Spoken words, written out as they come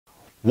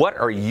What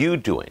are you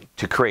doing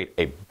to create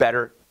a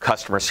better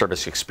customer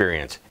service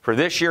experience for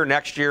this year,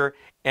 next year,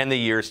 and the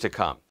years to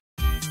come?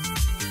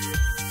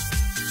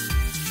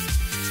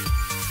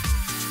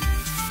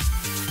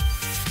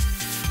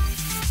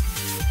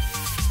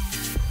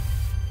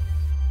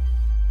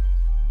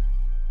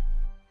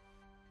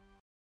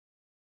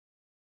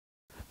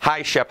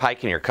 Hi, Shep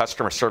Hyken, your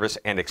customer service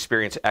and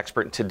experience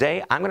expert. And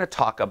today I'm going to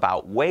talk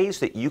about ways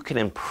that you can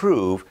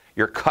improve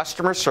your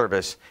customer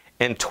service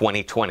in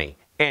 2020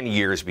 and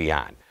years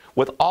beyond.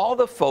 With all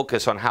the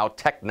focus on how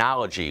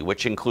technology,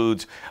 which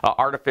includes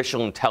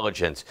artificial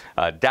intelligence,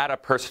 data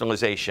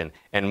personalization,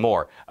 and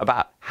more,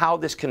 about how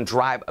this can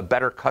drive a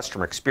better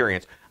customer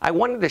experience, I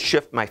wanted to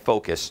shift my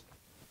focus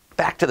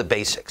back to the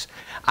basics.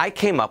 I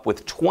came up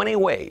with 20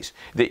 ways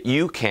that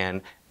you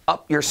can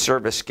up your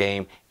service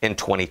game in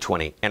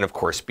 2020 and of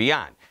course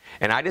beyond.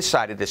 And I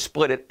decided to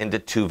split it into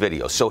 2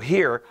 videos. So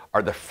here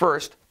are the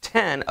first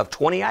 10 of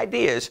 20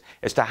 ideas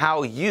as to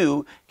how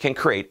you can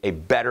create a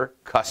better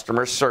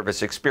customer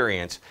service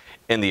experience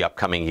in the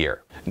upcoming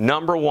year.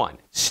 Number 1,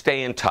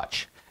 stay in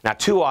touch. Now,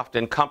 too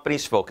often,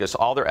 companies focus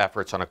all their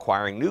efforts on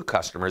acquiring new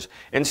customers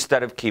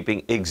instead of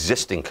keeping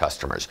existing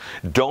customers.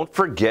 Don't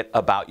forget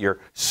about your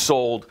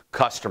sold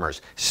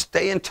customers.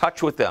 Stay in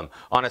touch with them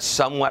on a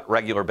somewhat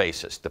regular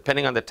basis.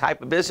 Depending on the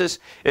type of business,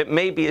 it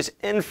may be as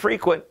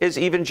infrequent as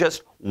even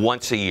just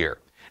once a year.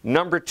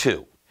 Number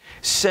 2,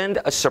 send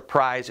a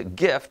surprise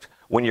gift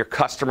when your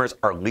customers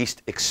are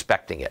least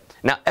expecting it.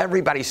 Now,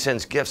 everybody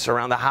sends gifts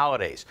around the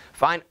holidays.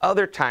 Find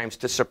other times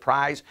to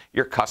surprise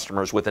your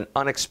customers with an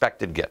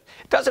unexpected gift.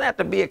 It doesn't have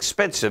to be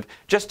expensive,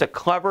 just a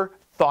clever,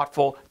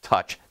 thoughtful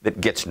touch that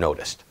gets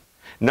noticed.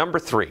 Number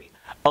 3,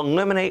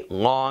 eliminate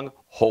long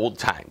hold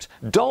times.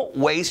 Don't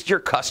waste your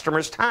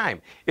customers' time.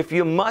 If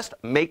you must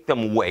make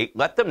them wait,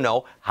 let them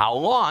know how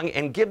long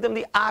and give them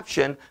the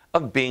option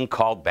of being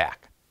called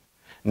back.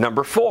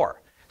 Number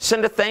 4,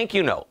 send a thank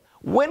you note.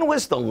 When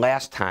was the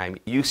last time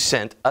you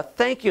sent a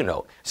thank you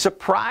note?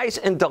 Surprise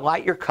and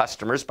delight your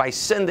customers by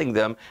sending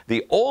them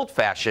the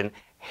old-fashioned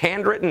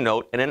handwritten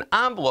note in an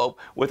envelope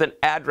with an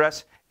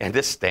address and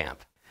a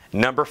stamp.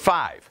 Number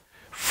 5,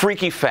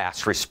 freaky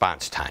fast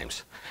response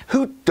times.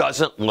 Who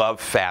doesn't love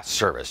fast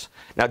service?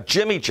 Now,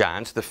 Jimmy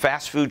John's, the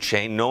fast food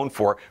chain known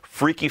for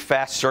freaky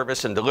fast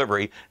service and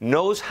delivery,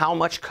 knows how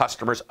much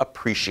customers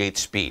appreciate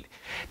speed.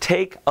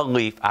 Take a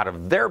leaf out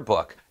of their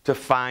book to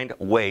find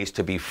ways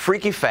to be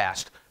freaky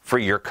fast for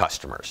your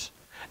customers.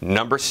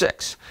 Number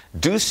 6,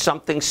 do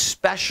something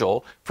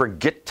special for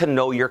Get to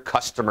Know Your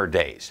Customer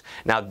Days.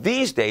 Now,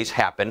 these days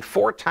happen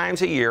 4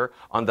 times a year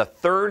on the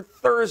 3rd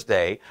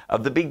Thursday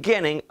of the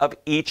beginning of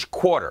each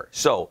quarter.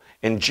 So,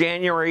 in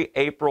January,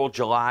 April,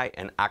 July,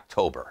 and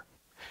October.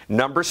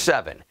 Number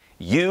 7,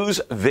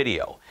 use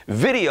video.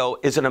 Video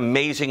is an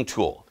amazing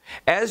tool.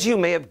 As you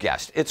may have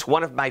guessed, it's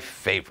one of my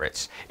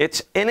favorites.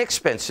 It's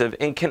inexpensive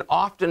and can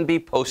often be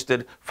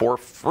posted for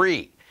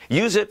free.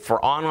 Use it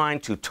for online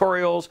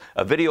tutorials,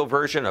 a video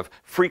version of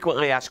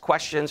frequently asked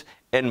questions,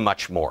 and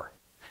much more.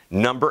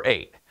 Number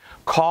 8,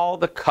 call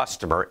the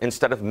customer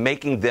instead of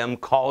making them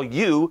call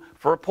you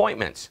for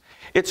appointments.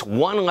 It's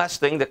one less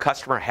thing the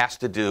customer has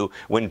to do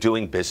when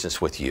doing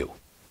business with you.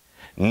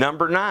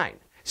 Number 9,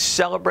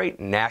 celebrate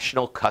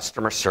National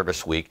Customer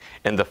Service Week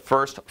in the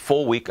first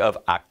full week of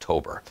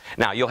October.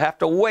 Now, you'll have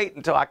to wait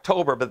until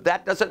October, but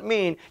that doesn't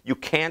mean you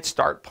can't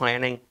start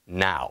planning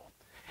now.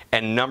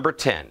 And number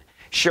 10,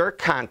 share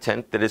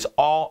content that is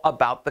all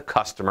about the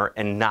customer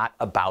and not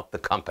about the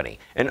company.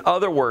 In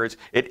other words,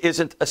 it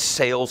isn't a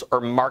sales or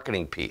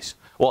marketing piece.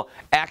 Well,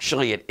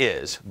 actually it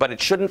is, but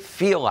it shouldn't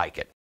feel like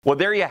it. Well,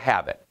 there you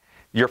have it.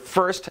 Your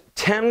first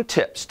 10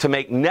 tips to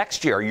make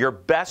next year your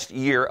best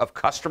year of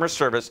customer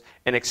service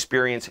and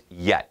experience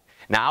yet.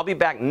 Now, I'll be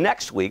back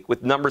next week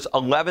with numbers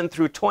 11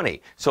 through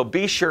 20, so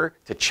be sure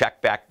to check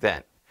back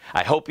then.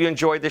 I hope you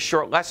enjoyed this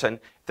short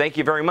lesson. Thank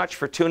you very much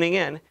for tuning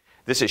in.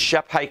 This is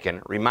Shep Hyken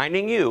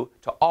reminding you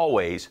to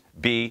always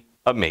be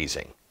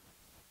amazing.